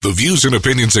The views and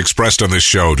opinions expressed on this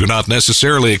show do not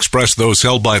necessarily express those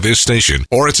held by this station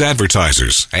or its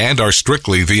advertisers and are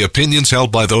strictly the opinions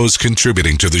held by those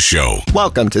contributing to the show.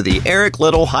 Welcome to the Eric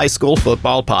Little High School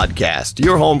Football Podcast,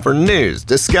 your home for news,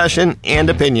 discussion,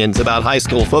 and opinions about high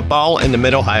school football in the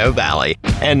Mid-Ohio Valley.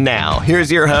 And now,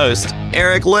 here's your host,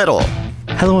 Eric Little.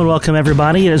 Hello and welcome,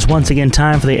 everybody. It is once again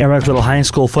time for the Eric Little High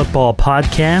School Football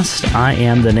Podcast. I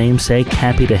am the namesake.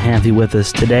 Happy to have you with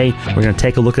us today. We're going to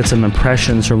take a look at some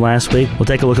impressions from last week. We'll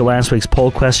take a look at last week's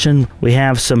poll question. We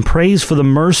have some praise for the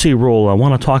Mercy Rule. I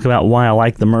want to talk about why I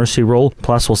like the Mercy Rule.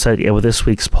 Plus, we'll set with this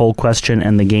week's poll question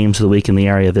and the games of the week in the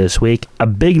area this week. A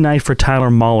big night for Tyler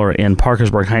Mahler in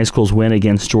Parkersburg High School's win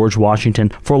against George Washington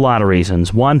for a lot of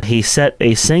reasons. One, he set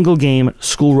a single-game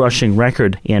school rushing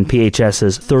record in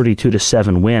PHS's 32-7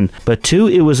 win. But two,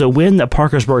 it was a win that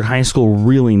Parkersburg High School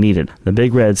really needed. The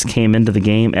Big Reds came into the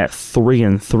game at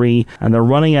 3-3, and they're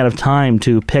running out of time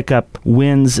to pick up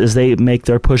wins as they make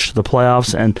their push to the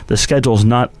playoffs, and the schedule's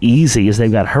not easy as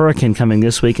they've got Hurricane coming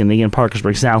this week and again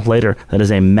Parkersburg South later. That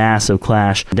is a massive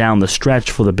clash down the stretch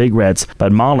for the Big Reds.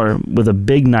 But Mahler with a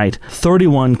big night,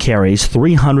 31 carries,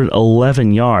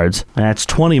 311 yards. That's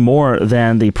 20 more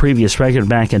than the previous record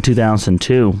back in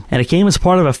 2002. And it came as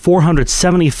part of a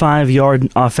 475-yard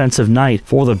offensive night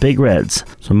for the Big Reds.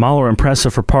 So Mahler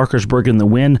impressive for Parkersburg in the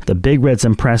win. The Big Reds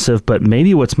impressive, but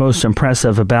maybe what's most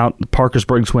impressive about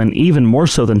Parkersburg's win, even more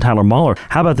so than Tyler Mahler,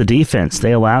 how about the defense?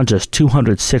 They allowed just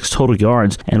 206 total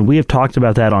yards, and we have talked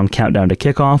about that on Countdown to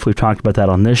Kickoff. We've talked about that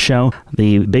on this show.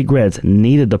 The Big Reds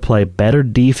needed to play better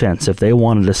defense if they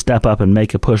wanted to step up and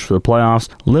make a push for the playoffs.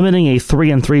 Limiting a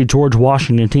 3-3 George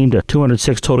Washington team to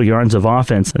 206 total yards of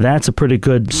offense, that's a pretty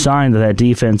good sign that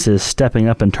defense is stepping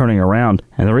up and turning around.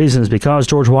 And the reason is because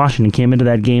George Washington came into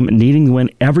that game needing to win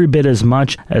every bit as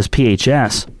much as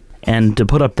PHS. And to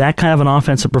put up that kind of an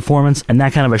offensive performance and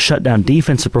that kind of a shutdown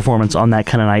defensive performance on that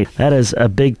kind of night, that is a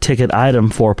big-ticket item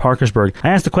for Parkersburg. I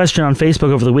asked the question on Facebook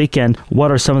over the weekend,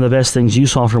 what are some of the best things you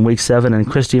saw from Week 7? And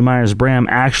Christy Myers-Bram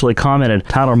actually commented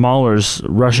Tyler Mahler's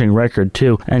rushing record,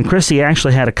 too. And Christy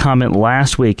actually had a comment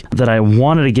last week that I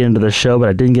wanted to get into the show, but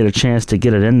I didn't get a chance to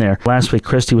get it in there. Last week,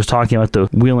 Christy was talking about the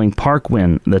Wheeling Park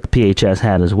win that PHS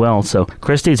had as well. So,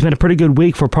 Christy, it's been a pretty good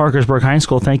week for Parkersburg High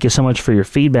School. Thank you so much for your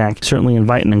feedback. Certainly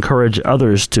invite and encourage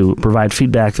others to provide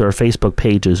feedback through our Facebook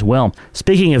page as well.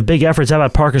 Speaking of big efforts, how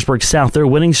about Parkersburg South? Their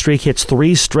winning streak hits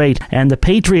 3 straight, and the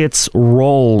Patriots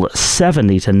rolled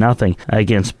 70-0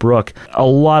 against Brook. A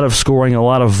lot of scoring, a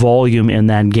lot of volume in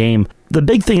that game. The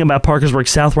big thing about Parkersburg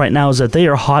South right now is that they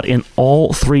are hot in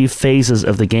all 3 phases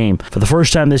of the game. For the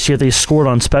first time this year, they scored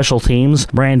on special teams.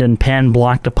 Brandon Penn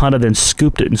blocked a punt and then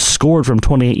scooped it and scored from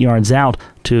 28 yards out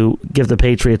to give the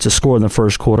Patriots a score in the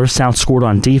first quarter. South scored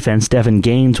on defense. Devin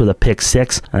Gaines with a pick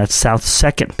 6. And that's South's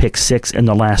second pick 6 in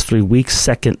the last 3 weeks,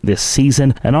 second this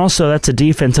season. And also, that's a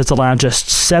defense that's allowed just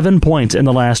 7 points in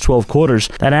the last 12 quarters.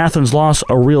 That Athens loss,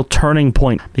 a real turning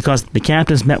point because the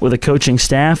captains met with the coaching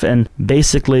staff and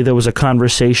basically there was a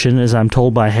conversation, as I'm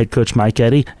told by head coach Mike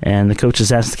Eddy, and the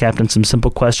coaches asked the captain some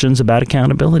simple questions about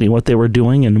accountability, what they were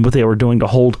doing and what they were doing to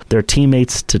hold their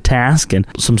teammates to task, and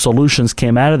some solutions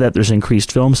came out of that. There's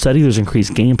increased film study, there's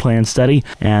increased game plan study,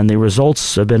 and the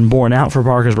results have been borne out for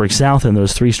Parkersburg South in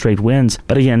those 3 straight wins.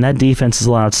 But again, that defense has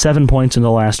allowed 7 points in the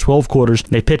last 12 quarters.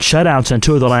 They pitched shutouts in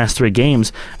 2 of the last 3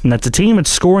 games, and that's a team that's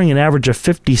scoring an average of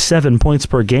 57 points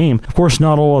per game. Of course,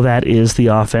 not all of that is the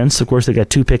offense. Of course, they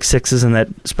got 2 pick 6s in that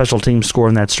special team score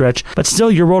in that stretch, but still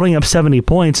you're rolling up 70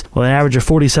 points with an average of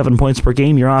 47 points per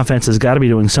game. Your offense has got to be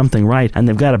doing something right, and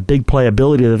they've got a big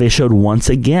playability that they showed once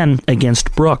again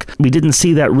against Brook. We didn't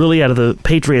see that really out of the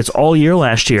Patriots all year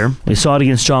last year. We saw it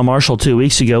against John Marshall 2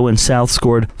 weeks ago when South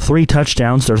scored 3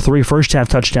 touchdowns. Their 3 first-half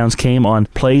touchdowns came on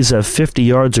plays of 50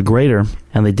 yards or greater.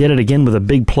 And they did it again with a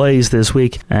big plays this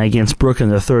week against Brook in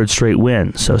their 3rd straight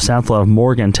win. So South will have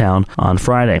Morgantown on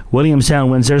Friday. Williamstown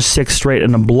wins their 6th straight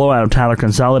in a blowout of Tyler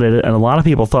Consolidated, and a lot of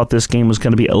people thought this game was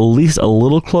going to be at least a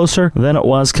little closer than it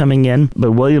was coming in.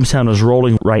 But Williamstown is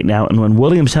rolling right now, and when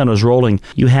Williamstown is rolling,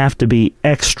 you have to be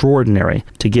extraordinary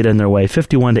to get in their way.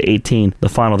 51-18, the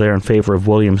final there in favor of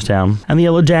Williamstown. And the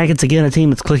Yellow Jackets, again, a team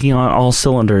that's clicking on all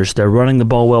cylinders. They're running the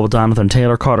ball well with Donathan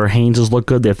Taylor. Carter Haynes has looked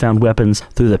good. They've found weapons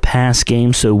through the pass game.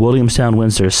 So Williamstown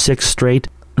wins their 6th straight.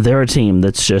 they're a team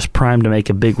that's just primed to make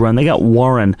a big run. They got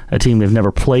Warren, a team they've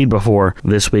never played before,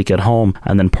 this week at home,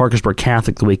 and then Parkersburg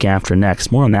Catholic the week after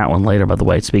next. More on that one later, by the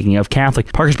way. Speaking of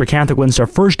Catholic, Parkersburg Catholic wins their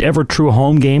first ever true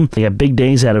home game. They got big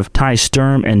days out of Ty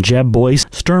Sturm and Jeb Boyce.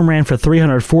 Sturm ran for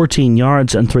 314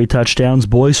 yards and 3 touchdowns.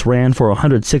 Boyce ran for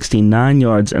 169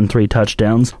 yards and 3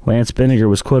 touchdowns. Lance Vinegar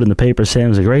was quoted in the paper saying it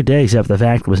was a great day, except for the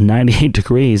fact it was 98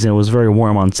 degrees and it was very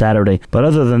warm on Saturday. But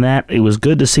other than that, it was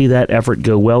good to see that effort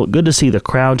go well. Good to see the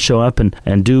crowd show up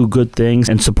and do good things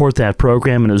and support that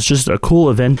program. And it was just a cool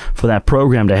event for that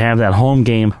program to have that home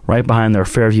game right behind their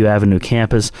Fairview Avenue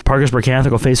campus. Parkersburg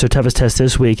Catholic will face their toughest test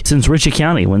this week since Ritchie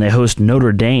County when they host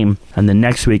Notre Dame. And then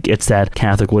next week, it's that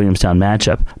Catholic-Williamstown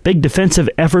matchup. Big defensive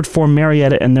effort for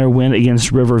Marietta in their win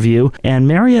against Riverview. And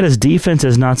Marietta's defense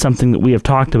is not something that we have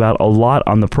talked about a lot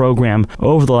on the program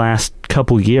over the last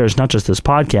couple years, not just this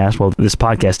podcast. Well, this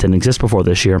podcast didn't exist before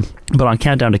this year, but on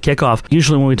Countdown to Kickoff,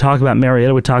 usually when we talk about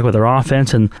Marietta, we talk about their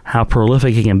offense and how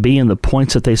prolific it can be and the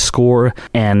points that they score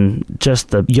and just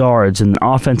the yards and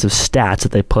offensive stats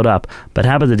that they put up. But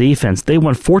how about the defense? They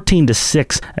won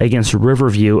 14-6 against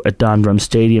Riverview at Don Drum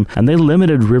Stadium, and they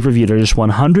limited Riverview to just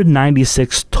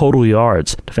 196 total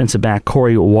yards. Defensive back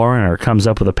Corey Warner comes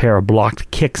up with a pair of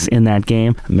blocked kicks in that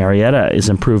game. Marietta is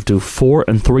improved to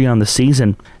 4-3 on the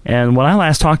season. And when I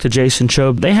last talked to Jason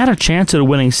Chobe, they had a chance at a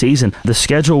winning season. The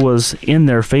schedule was in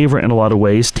their favor in a lot of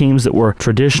ways. Teams that were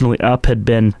traditionally up had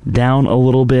been down a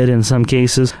little bit in some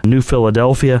cases. New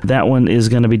Philadelphia, that one is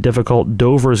going to be difficult.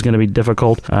 Dover is going to be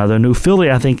difficult. The New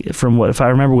Philly, I think, if I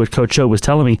remember what Coach Chobe was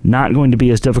telling me, not going to be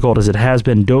as difficult as it has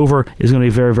been. Dover is going to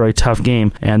be a very, very tough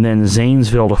game. And then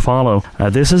Zanesville to follow.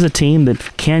 This is a team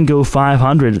that can go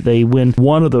 500. They win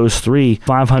one of those 3,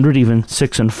 500, even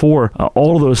 6-4.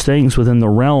 All of those things within the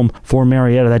realm for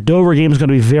Marietta. That Dover game is going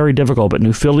to be very difficult, but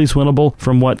New Philly's winnable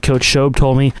from what Coach Chobe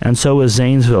told me, and so is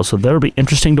Zanesville. So that'll be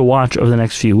interesting to watch over the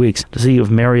next few weeks to see if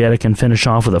Marietta can finish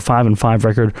off with a 5-5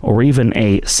 record or even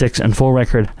a 6-4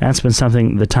 record. That's been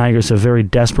something the Tigers have very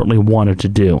desperately wanted to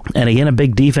do. And again, a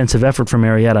big defensive effort for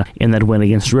Marietta in that win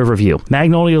against Riverview.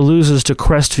 Magnolia loses to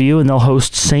Crestview, and they'll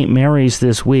host St. Mary's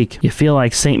this week. You feel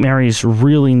like St. Mary's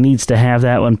really needs to have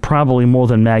that one, probably more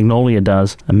than Magnolia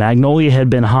does. And Magnolia had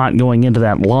been hot going into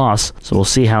that loss, so we'll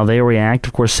see how they react.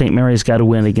 Of course, St. Mary's got to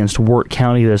win against Wirt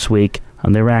County this week,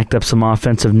 and they racked up some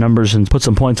offensive numbers and put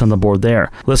some points on the board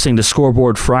there. Listening to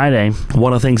Scoreboard Friday,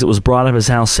 one of the things that was brought up is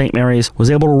how St. Mary's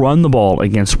was able to run the ball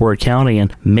against Wirt County,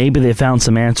 and maybe they found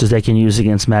some answers they can use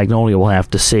against Magnolia. We'll have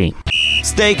to see.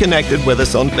 Stay connected with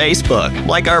us on Facebook.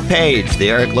 Like our page, the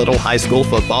Eric Little High School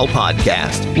Football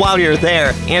Podcast. While you're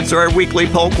there, answer our weekly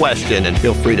poll question and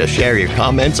feel free to share your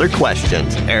comments or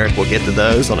questions. Eric will get to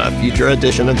those on a future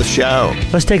edition of the show.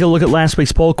 Let's take a look at last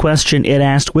week's poll question. It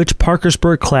asked, which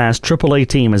Parkersburg Class AAA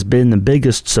team has been the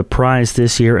biggest surprise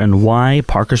this year and why?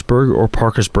 Parkersburg or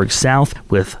Parkersburg South?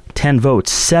 With 10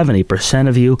 votes, 70%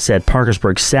 of you said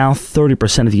Parkersburg South,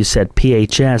 30% of you said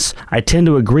PHS. I tend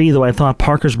to agree, though I thought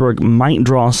Parkersburg might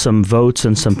draw some votes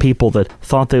and some people that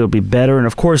thought they would be better. And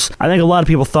of course, I think a lot of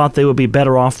people thought they would be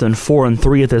better off than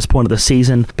 4-3 at this point of the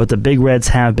season, but the Big Reds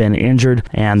have been injured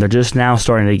and they're just now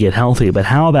starting to get healthy. But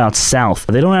how about South?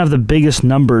 They don't have the biggest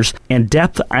numbers, and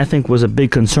depth, I think, was a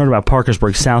big concern about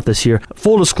Parkersburg South this year.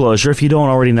 Full disclosure, if you don't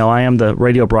already know, I am the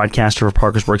radio broadcaster for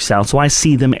Parkersburg South, so I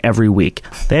see them every week.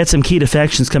 They had some key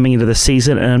defections coming into the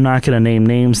season, and I'm not going to name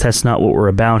names. That's not what we're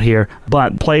about here.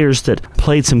 But players that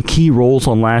played some key roles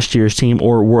on last year's team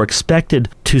or were expected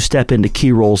to step into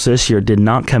key roles this year did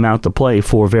not come out to play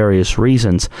for various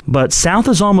reasons. But South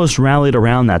has almost rallied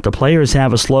around that. The players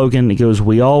have a slogan that goes,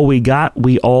 we all we got,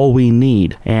 we all we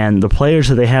need. And the players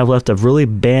that they have left have really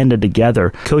banded together.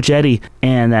 Coach Eddie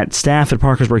and that staff at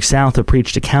Parkersburg South have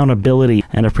preached accountability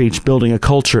and have preached building a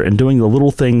culture and doing the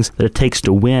little things that it takes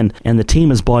to win. And the team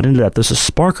has bought into that. There's a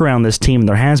spark around this team.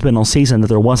 There has been all season that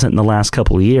there wasn't in the last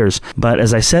couple of years. But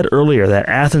as I said earlier, that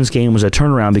Athens game was a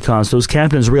turnaround because those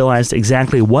captains realized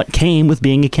exactly what came with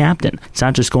being a captain. It's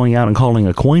not just going out and calling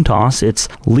a coin toss. It's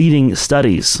leading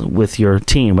studies with your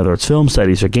team, whether it's film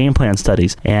studies or game plan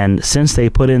studies. And since they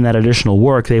put in that additional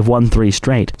work, they've won 3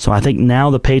 straight. So I think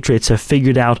now the Patriots have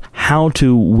figured out how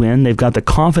to win. They've got the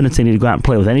confidence they need to go out and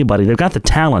play with anybody. They've got the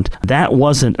talent. That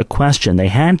wasn't a question. They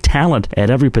had talent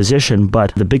at every position,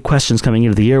 but the big questions coming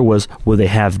into the year was, would they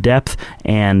have depth,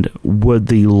 and would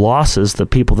the losses, the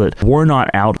people that were not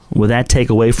out, would that take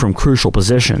away from crucial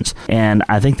positions? And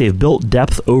I think they've built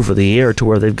depth over the year to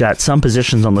where they've got some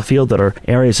positions on the field that are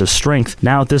areas of strength.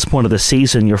 Now at this point of the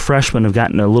season, your freshmen have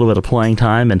gotten a little bit of playing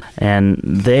time, and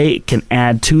they can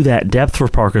add to that depth for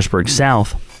Parkersburg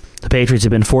South. The Patriots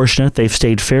have been fortunate. They've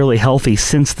stayed fairly healthy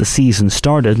since the season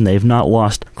started, and they've not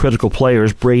lost critical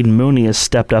players. Braden Mooney has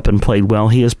stepped up and played well.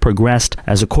 He has progressed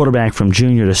as a quarterback from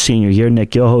junior to senior year.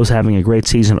 Nick Yoho's having a great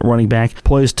season at running back,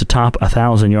 poised to top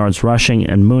 1,000 yards rushing,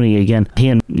 and Mooney, again, he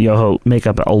and Yoho make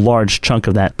up a large chunk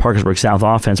of that Parkersburg South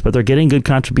offense, but they're getting good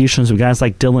contributions of guys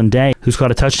like Dylan Day, who's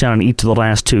got a touchdown in each of the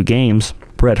last 2 games.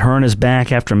 Brett Hearn is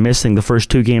back after missing the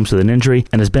first 2 games with an injury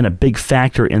and has been a big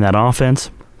factor in that offense.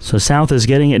 So South is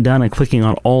getting it done and clicking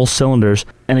on all cylinders.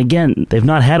 And again, they've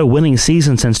not had a winning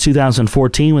season since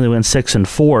 2014 when they went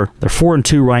 6-4. They're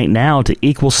 4-2 right now. To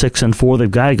equal 6-4,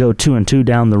 they've got to go 2-2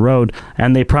 down the road.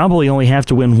 And they probably only have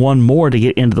to win one more to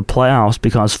get into the playoffs,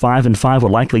 because 5-5 will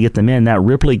likely get them in. That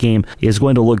Ripley game is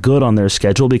going to look good on their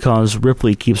schedule because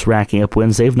Ripley keeps racking up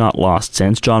wins. They've not lost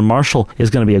since. John Marshall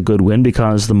is going to be a good win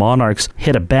because the Monarchs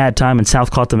hit a bad time and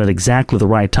South caught them at exactly the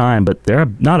right time. But they're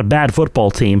not a bad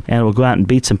football team and will go out and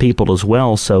beat some people as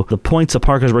well. So the points that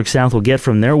Parkersburg South will get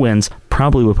from their wins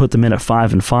probably would put them in at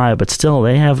 5-5, but still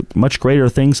they have much greater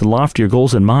things and loftier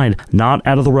goals in mind. Not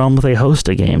out of the realm if they host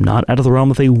a game, not out of the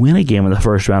realm if they win a game in the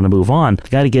first round and move on. They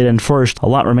got to get in first. A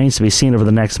lot remains to be seen over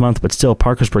the next month, but still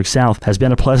Parkersburg South has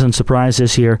been a pleasant surprise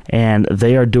this year, and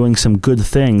they are doing some good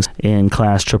things in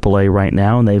Class AAA right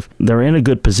now, and they're in a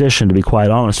good position, to be quite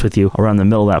honest with you, around the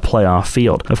middle of that playoff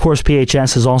field. Of course,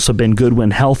 PHS has also been good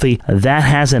when healthy. That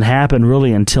hasn't happened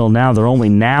really until now. They're only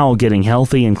now getting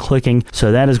healthy and clicking,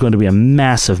 so that is going to be a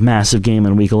massive game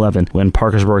in Week 11 when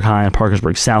Parkersburg High and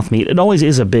Parkersburg South meet. It always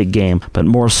is a big game, but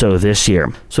more so this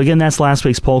year. So again, that's last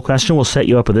week's poll question. We'll set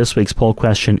you up with this week's poll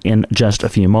question in just a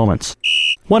few moments.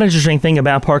 One interesting thing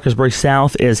about Parkersburg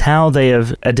South is how they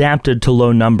have adapted to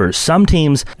low numbers. Some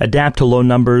teams adapt to low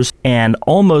numbers and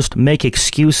almost make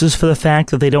excuses for the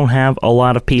fact that they don't have a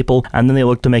lot of people, and then they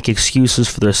look to make excuses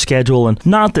for their schedule. And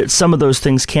not that some of those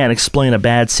things can't explain a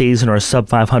bad season or a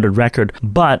sub-500 record,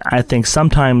 but I think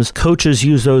sometimes coaches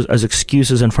use those as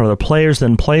excuses in front of the players,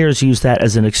 then players use that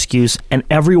as an excuse, and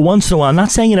every once in a while, I'm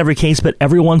not saying in every case, but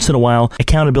every once in a while,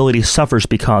 accountability suffers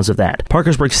because of that.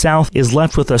 Parkersburg South is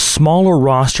left with a smaller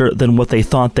roster than what they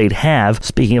thought they'd have,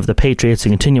 speaking of the Patriots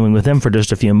and continuing with them for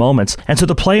just a few moments. And so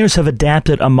the players have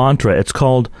adapted a mantra. It's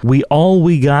called, we all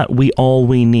we got, we all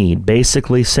we need.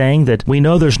 Basically saying that we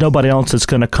know there's nobody else that's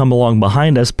going to come along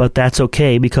behind us, but that's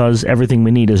okay because everything we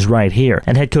need is right here.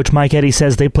 And head coach Mike Eddy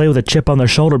says they play with a chip on their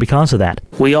shoulder because of that.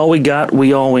 We all we got,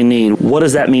 we all we need. What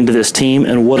does that mean to this team,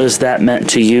 and what has that meant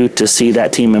to you to see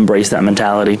that team embrace that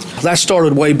mentality? That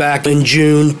started way back in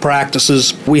June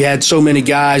practices. We had so many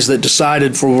guys that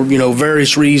decided for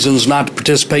various reasons not to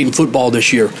participate in football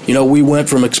this year. We went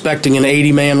from expecting an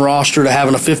 80-man roster to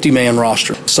having a 50-man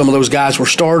roster. Some of those guys were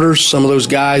starters. Some of those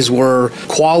guys were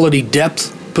quality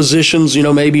depth positions,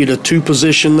 maybe at a 2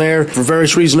 position there. For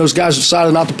various reasons, those guys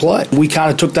decided not to play. We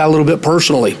kind of took that a little bit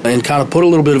personally and kind of put a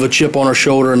little bit of a chip on our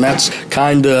shoulder, and that's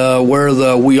kind of where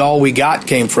the we all we got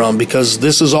came from, because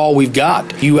this is all we've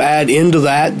got. You add into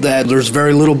that there's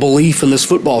very little belief in this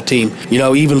football team.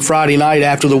 Even Friday night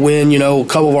after the win, a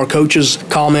couple of our coaches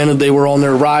commented they were on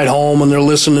their ride home and they're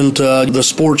listening to the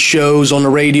sports shows on the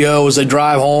radio as they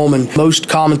drive home, and most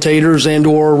commentators and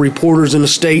or reporters in the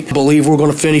state believe we're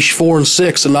going to finish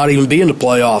 4-6 and not even be in the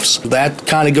playoffs. That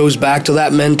kind of goes back to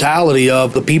that mentality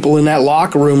of the people in that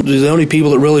locker room are the only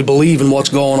people that really believe in what's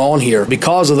going on here.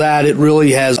 Because of that, it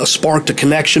really has sparked a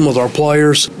connection with our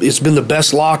players. It's been the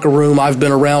best locker room I've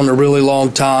been around in a really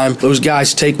long time. Those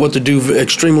guys take what they do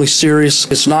extremely serious.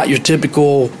 It's not your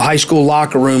typical high school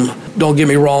locker room. Don't get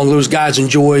me wrong, those guys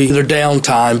enjoy their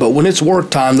downtime, but when it's work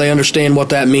time, they understand what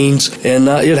that means, and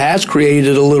it has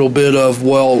created a little bit of,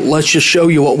 let's just show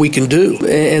you what we can do,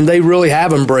 and they really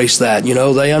have embraced that.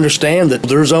 They understand that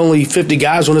there's only 50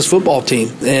 guys on this football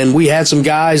team, and we had some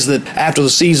guys that after the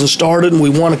season started and we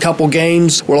won a couple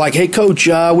games, we're like, hey, coach,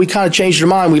 we kind of changed our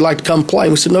mind. We'd like to come play.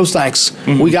 And we said, no, thanks.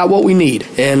 We got what we need,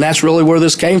 and that's really where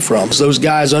this came from. So those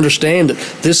guys understand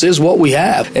that this is what we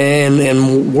have,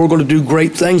 and we're going to do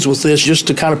great things with this just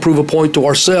to kind of prove a point to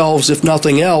ourselves, if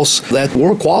nothing else, that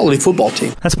we're a quality football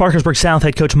team. That's Parkersburg South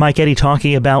head coach Mike Eddy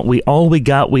talking about we all we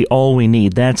got, we all we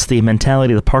need. That's the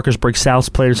mentality the Parkersburg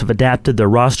South players have adapted. Their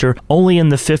roster only in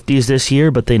the 50s this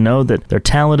year, but they know that they're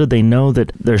talented. They know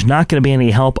that there's not going to be any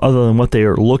help other than what they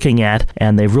are looking at,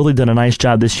 and they've really done a nice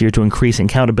job this year to increase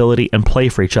accountability and play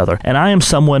for each other. And I am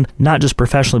someone, not just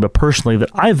professionally but personally, that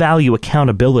I value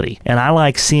accountability, and I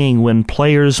like seeing when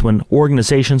players, when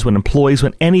organizations, when employees,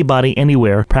 when anybody anybody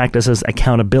anywhere practices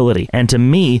accountability. And to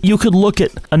me, you could look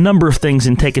at a number of things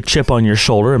and take a chip on your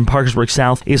shoulder, and Parkersburg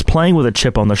South is playing with a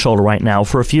chip on their shoulder right now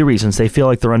for a few reasons. They feel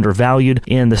like they're undervalued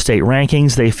in the state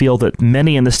rankings. They feel that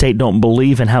many in the state don't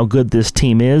believe in how good this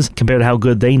team is compared to how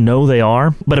good they know they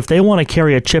are. But if they want to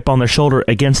carry a chip on their shoulder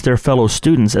against their fellow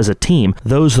students as a team,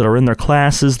 those that are in their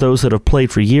classes, those that have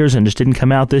played for years and just didn't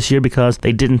come out this year because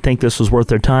they didn't think this was worth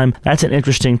their time, that's an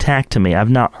interesting tack to me. I've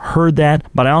not heard that,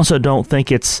 but I also don't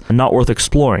think it's not worth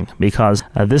exploring because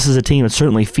this is a team that's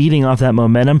certainly feeding off that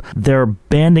momentum. They're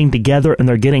banding together and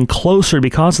they're getting closer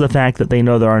because of the fact that they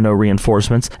know there are no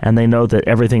reinforcements and they know that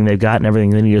everything they've got and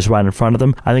everything they need is right in front of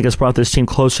them. I think it's brought this team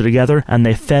closer together, and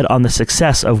they fed on the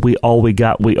success of we all we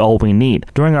got, we all we need.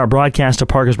 During our broadcast of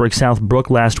Parkersburg South Brook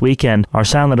last weekend, our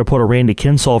silent reporter Randy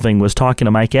Kinsolving was talking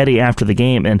to Mike Eddy after the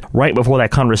game, and right before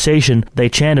that conversation, they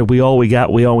chanted, we all we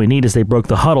got, we all we need as they broke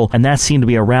the huddle, and that seemed to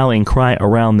be a rallying cry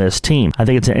around this team. I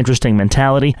think it's an interesting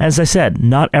mentality. As I said,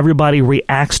 not everybody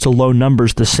reacts to low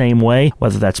numbers the same way,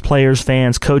 whether that's players,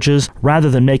 fans, coaches. Rather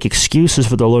than make excuses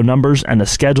for the low numbers and a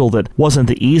schedule that wasn't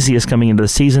the easiest coming into the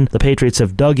season, the Patriots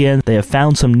have dug in, they have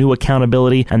found some new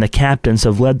accountability, and the captains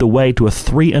have led the way to a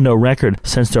 3-0 record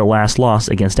since their last loss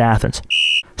against Athens.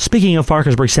 Speaking of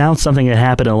Parkersburg South, something that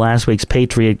happened in last week's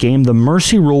Patriot game, the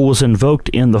mercy rule was invoked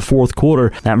in the fourth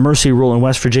quarter. That mercy rule in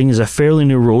West Virginia is a fairly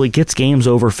new rule. It gets games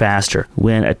over faster.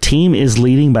 When a team is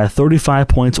leading by 35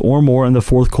 points or more in the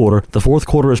fourth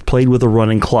quarter is played with a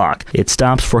running clock. It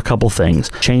stops for a couple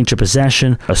things. Change of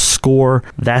possession, a score,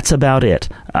 that's about it.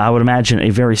 I would imagine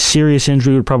a very serious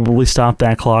injury would probably stop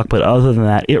that clock, but other than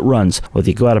that, it runs. Whether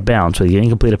you go out of bounds, whether you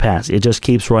incomplete a pass, it just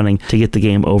keeps running to get the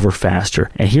game over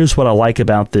faster. And here's what I like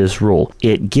about this rule.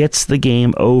 It gets the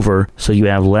game over so you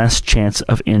have less chance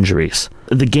of injuries.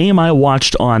 The game I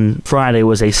watched on Friday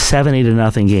was a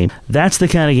 7-0 game. That's the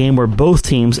kind of game where both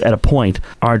teams at a point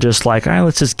are just like, all right,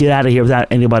 let's just get out of here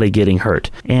without anybody getting hurt.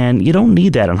 And you don't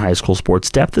need that in high school sports.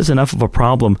 Depth is enough of a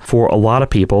problem for a lot of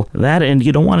people. That, and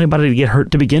you don't want anybody to get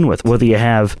hurt to begin with, whether you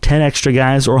have 10 extra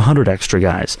guys or 100 extra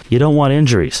guys. You don't want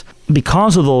injuries.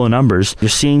 Because of the low numbers, you're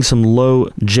seeing some low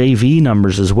JV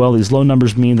numbers as well. These low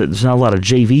numbers mean that there's not a lot of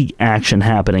JV action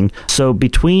happening. So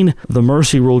between the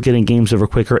mercy rule getting games over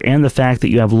quicker and the fact that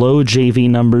you have low JV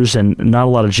numbers and not a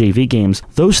lot of JV games,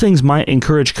 those things might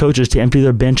encourage coaches to empty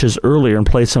their benches earlier and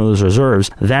play some of those reserves.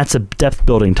 That's a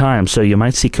depth-building time. So you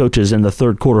might see coaches in the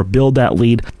third quarter build that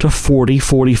lead to 40,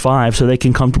 45 so they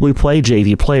can comfortably play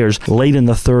JV players late in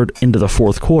the third into the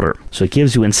fourth quarter. So it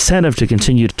gives you incentive to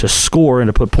continue to score and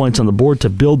to put points on the board to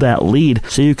build that lead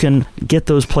so you can get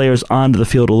those players onto the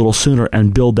field a little sooner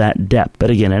and build that depth.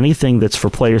 But again, anything that's for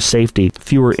player safety,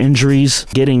 fewer injuries,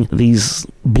 getting these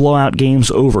blowout games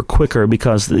over quicker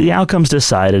because the outcome's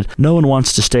decided. No one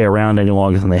wants to stay around any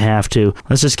longer than they have to.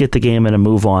 Let's just get the game in and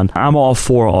move on. I'm all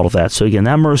for all of that. So again,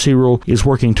 that mercy rule is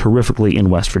working terrifically in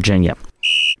West Virginia.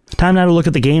 Time now to look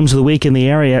at the games of the week in the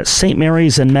area. St.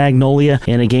 Mary's and Magnolia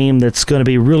in a game that's going to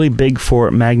be really big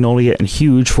for Magnolia and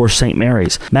huge for St.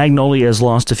 Mary's. Magnolia has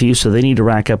lost a few, so they need to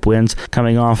rack up wins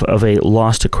coming off of a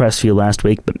loss to Crestview last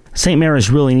week. But St. Mary's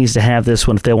really needs to have this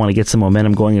one if they want to get some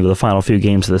momentum going into the final few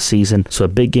games of the season. So a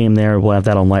big game there. We'll have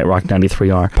that on Light Rock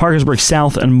 93R. Parkersburg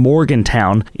South and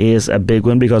Morgantown is a big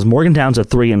one because Morgantown's at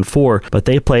 3-4, but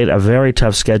they played a very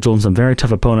tough schedule and some very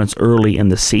tough opponents early in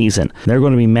the season. They're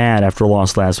going to be mad after a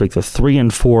loss last week. They're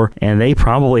 3-4, and they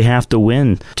probably have to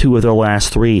win 2 of their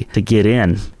last 3 to get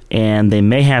in. And they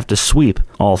may have to sweep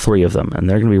all 3 of them, and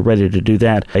they're going to be ready to do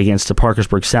that against the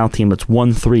Parkersburg South team that's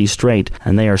won 3 straight,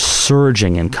 and they are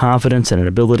surging in confidence and in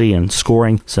ability and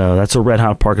scoring. So that's a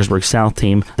red-hot Parkersburg South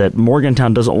team that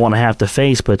Morgantown doesn't want to have to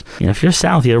face, but if you're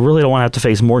South, you really don't want to have to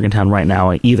face Morgantown right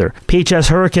now either. PHS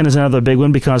Hurricane is another big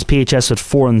one because PHS at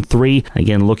 4-3,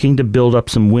 again, looking to build up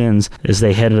some wins as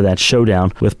they head into that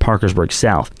showdown with Parkersburg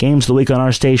South. Games of the week on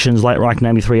our stations, Light Rock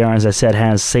 93R, as I said,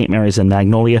 has St. Mary's and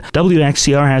Magnolia.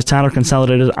 WXCR has Tyler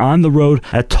Consolidated on the road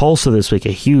at Tulsa this week.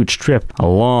 A huge trip, a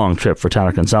long trip for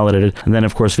Tyler Consolidated. And then,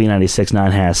 of course,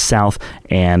 V96.9 has South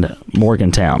and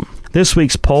Morgantown. This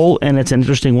week's poll, and it's an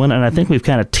interesting one, and I think we've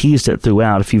kind of teased it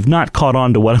throughout. If you've not caught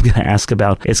on to what I'm going to ask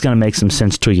about, it's going to make some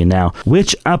sense to you now.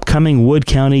 Which upcoming Wood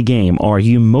County game are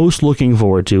you most looking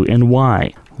forward to, and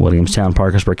why? Williamstown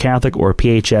Parkersburg Catholic or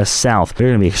PHS South. They're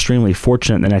going to be extremely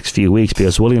fortunate in the next few weeks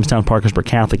because Williamstown Parkersburg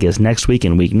Catholic is next week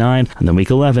in week 9, and then week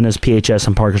 11 is PHS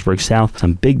and Parkersburg South.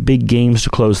 Some big games to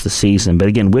close the season. But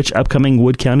again, which upcoming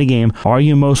Wood County game are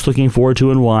you most looking forward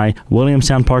to and why?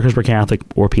 Williamstown Parkersburg Catholic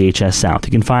or PHS South?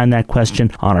 You can find that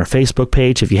question on our Facebook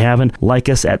page. If you haven't, like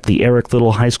us at the Eric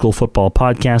Little High School Football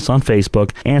Podcast on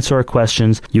Facebook. Answer our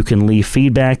questions. You can leave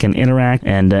feedback and interact.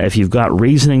 And if you've got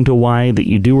reasoning to why that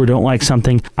you do or don't like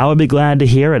something, I would be glad to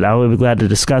hear it. I would be glad to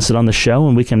discuss it on the show,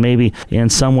 and we can maybe in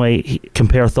some way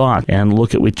compare thought and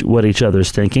look at what each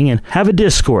other's thinking and have a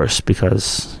discourse,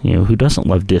 because who doesn't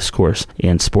love discourse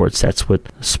in sports? That's what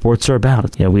sports are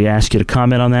about. We ask you to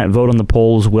comment on that, vote on the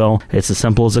poll as well. It's as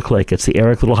simple as a click. It's the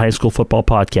Eric Little High School Football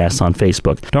Podcast on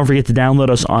Facebook. Don't forget to download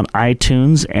us on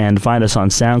iTunes and find us on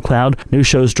SoundCloud. New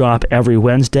shows drop every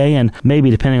Wednesday, and maybe,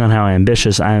 depending on how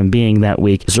ambitious I am being that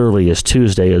week, as early as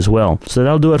Tuesday as well. So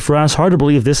that'll do it for us. Hard to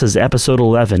believe this is episode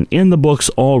 11 in the books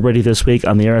already this week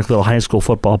on the Eric Little High School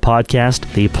Football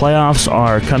Podcast. The playoffs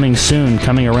are coming soon,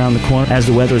 coming around the corner as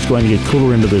the weather is going to get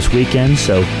cooler into this weekend,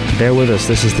 so bear with us.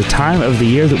 This is the time of the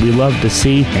year that we love to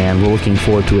see, and we're looking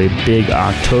forward to a big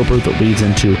October that leads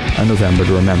into a November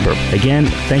to remember. Again,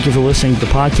 thank you for listening to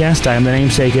the podcast. I am the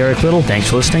namesake Eric Little. Thanks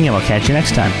for listening, and we'll catch you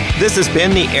next time. This has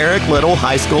been the Eric Little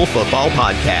High School Football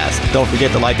Podcast. Don't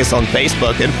forget to like us on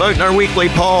Facebook and vote in our weekly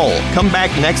poll. Come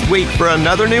back next week for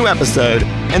another new episode,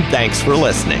 and thanks for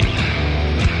listening.